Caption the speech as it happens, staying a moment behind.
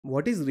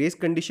What is race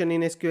condition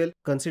in SQL?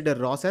 Consider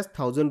Ross has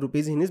 1000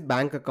 rupees in his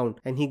bank account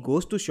and he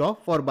goes to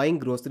shop for buying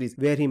groceries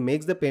where he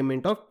makes the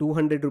payment of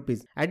 200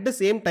 rupees. At the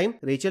same time,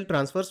 Rachel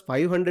transfers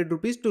 500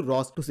 rupees to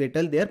Ross to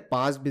settle their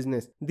past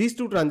business. These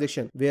two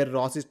transactions where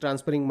Ross is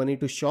transferring money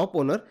to shop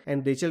owner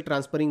and Rachel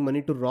transferring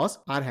money to Ross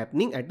are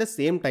happening at the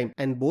same time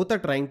and both are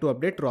trying to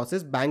update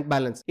Ross's bank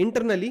balance.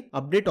 Internally,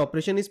 update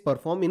operation is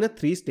performed in a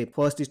 3-step.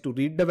 First is to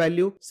read the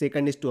value,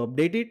 second is to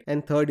update it,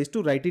 and third is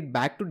to write it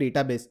back to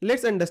database.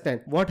 Let's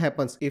understand what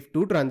happens if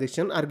two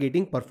transactions are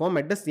getting performed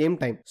at the same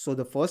time. So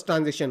the first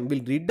transaction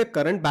will read the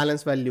current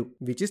balance value,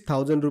 which is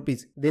 1000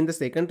 rupees. Then the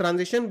second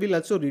transaction will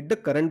also read the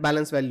current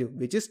balance value,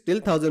 which is still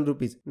 1000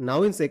 rupees.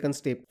 Now in second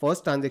step,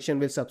 first transaction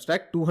will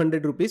subtract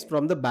 200 rupees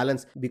from the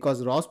balance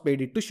because Ross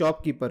paid it to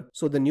shopkeeper.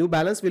 So the new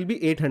balance will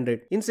be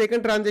 800. In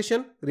second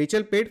transaction,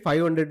 Rachel paid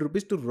 500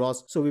 rupees to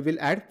Ross. So we will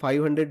add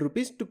 500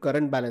 rupees to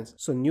current balance.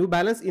 So new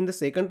balance in the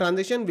second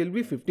transaction will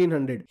be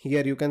 1500.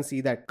 Here you can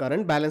see that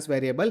current balance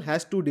variable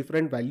has two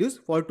different values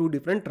for two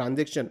different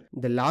transactions.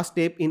 The last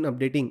step in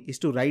updating is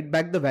to write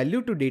back the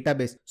value to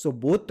database. So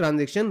both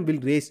transactions will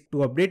race to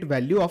update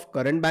value of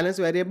current balance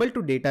variable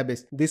to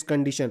database. This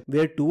condition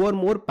where two or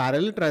more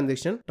parallel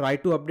transactions try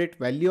to update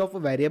value of a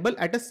variable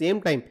at the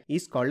same time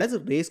is called as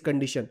race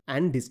condition,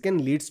 and this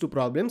can lead to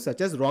problems such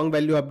as wrong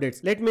value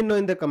updates. Let me know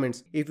in the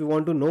comments if you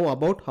want to know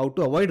about how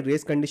to avoid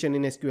race condition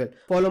in SQL.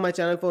 Follow my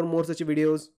channel for more such videos.